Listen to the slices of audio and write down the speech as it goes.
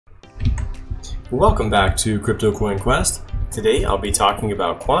Welcome back to Crypto Coin Quest. Today I'll be talking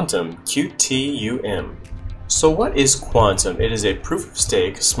about Qtum QTUM. So what is Qtum? It is a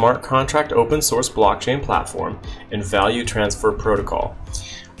proof-of-stake, smart contract open source blockchain platform and value transfer protocol.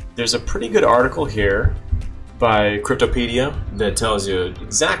 There's a pretty good article here by Cryptopedia that tells you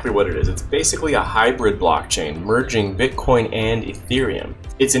exactly what it is. It's basically a hybrid blockchain merging Bitcoin and Ethereum.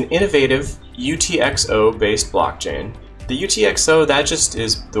 It's an innovative UTXO-based blockchain. The UTXO, that just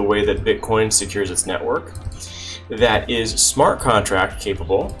is the way that Bitcoin secures its network. That is smart contract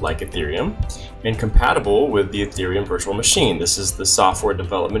capable, like Ethereum, and compatible with the Ethereum virtual machine. This is the software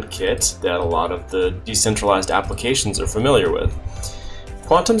development kit that a lot of the decentralized applications are familiar with.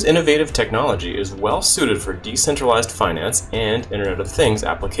 Qtum's innovative technology is well suited for decentralized finance and Internet of Things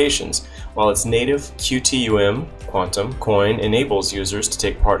applications, while its native QTUM Qtum coin enables users to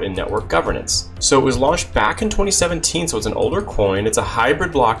take part in network governance. So it was launched back in 2017, so it's an older coin. It's a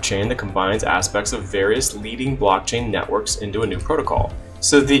hybrid blockchain that combines aspects of various leading blockchain networks into a new protocol.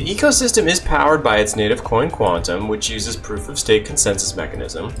 So the ecosystem is powered by its native coin Qtum, which uses proof-of-stake consensus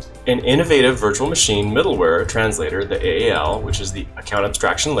mechanism, an innovative virtual machine middleware translator, the AAL, which is the account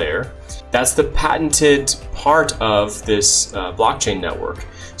abstraction layer. That's the patented part of this blockchain network.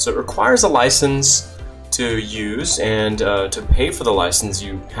 So it requires a license to use, and to pay for the license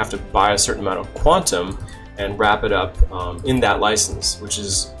you have to buy a certain amount of Qtum and wrap it up in that license, which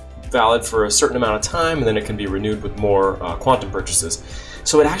is valid for a certain amount of time, and then it can be renewed with more Qtum purchases.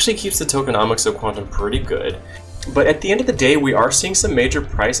 So it actually keeps the tokenomics of Qtum pretty good. But at the end of the day, we are seeing some major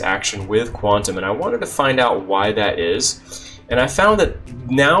price action with Qtum, and I wanted to find out why that is. And I found that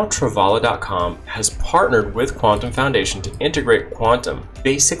now Travala.com has partnered with Qtum Foundation to integrate Qtum.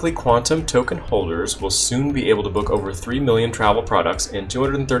 Basically, Qtum token holders will soon be able to book over 3 million travel products in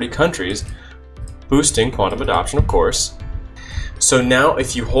 230 countries, boosting Qtum adoption, of course. So now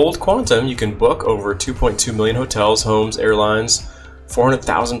if you hold Qtum, you can book over 2.2 million hotels, homes, airlines,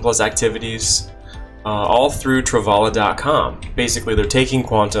 400,000 plus activities, all through Travala.com. Basically, they're taking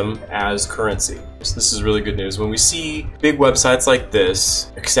Qtum as currency. So this is really good news. When we see big websites like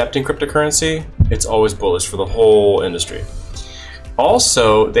this accepting cryptocurrency, it's always bullish for the whole industry.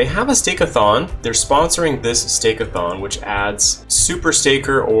 Also, they have a stake-a-thon. They're sponsoring this stake-a-thon, which adds super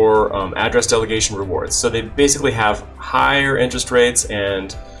staker or address delegation rewards. So they basically have higher interest rates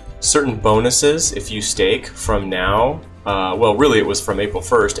and certain bonuses if you stake from now. Well, really it was from April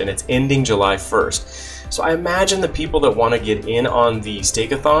 1st and it's ending July 1st. So I imagine the people that want to get in on the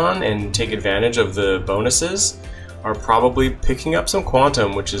stake-a-thon and take advantage of the bonuses are probably picking up some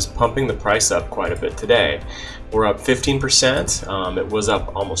Qtum, which is pumping the price up quite a bit today. We're up 15%. It was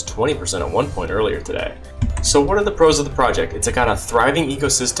up almost 20% at one point earlier today. So what are the pros of the project? It's got a thriving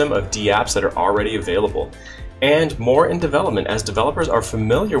ecosystem of dApps that are already available, and more in development as developers are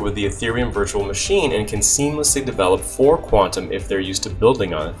familiar with the Ethereum virtual machine and can seamlessly develop for Qtum if they're used to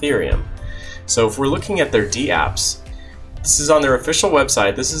building on Ethereum. So if we're looking at their dApps, this is on their official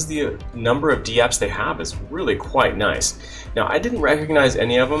website. This is the number of dApps they have. It's really quite nice. Now, I didn't recognize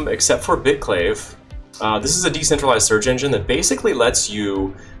any of them except for BitClave. This is a decentralized search engine that basically lets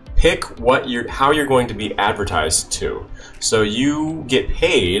you pick how you're going to be advertised to. So you get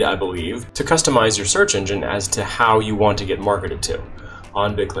paid, I believe, to customize your search engine as to how you want to get marketed to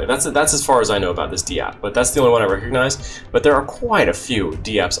on BitClave. That's as far as I know about this dApp, but that's the only one I recognize. But there are quite a few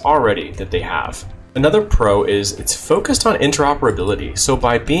dApps already that they have. Another pro is it's focused on interoperability. So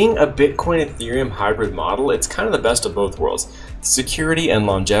by being a Bitcoin Ethereum hybrid model, it's kind of the best of both worlds. The security and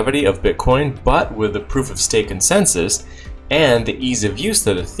longevity of Bitcoin, but with the proof of stake consensus and the ease of use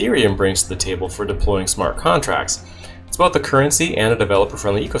that Ethereum brings to the table for deploying smart contracts. It's both a currency and a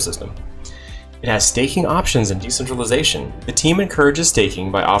developer-friendly ecosystem. It has staking options and decentralization. The team encourages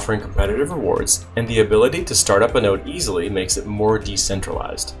staking by offering competitive rewards, and the ability to start up a node easily makes it more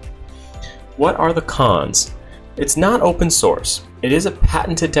decentralized. What are the cons? It's not open source. It is a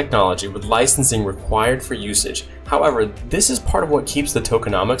patented technology with licensing required for usage. However, this is part of what keeps the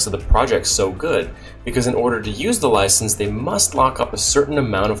tokenomics of the project so good, because in order to use the license, they must lock up a certain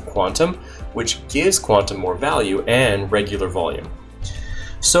amount of Qtum, which gives Qtum more value and regular volume.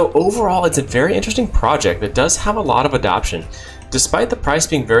 So overall, it's a very interesting project that does have a lot of adoption. Despite the price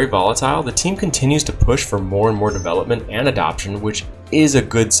being very volatile, the team continues to push for more and more development and adoption, which is a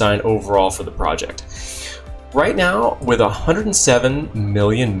good sign overall for the project. Right now, with 107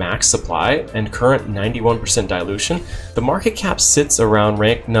 million max supply and current 91% dilution, the market cap sits around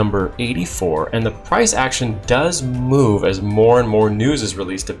rank number 84, and the price action does move as more and more news is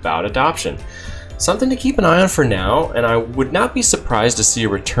released about adoption. Something to keep an eye on for now, and I would not be surprised to see a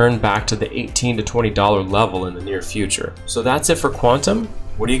return back to the $18 to $20 level in the near future. So that's it for Qtum.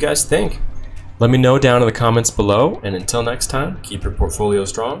 What do you guys think? Let me know down in the comments below, and until next time, keep your portfolio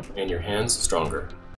strong and your hands stronger.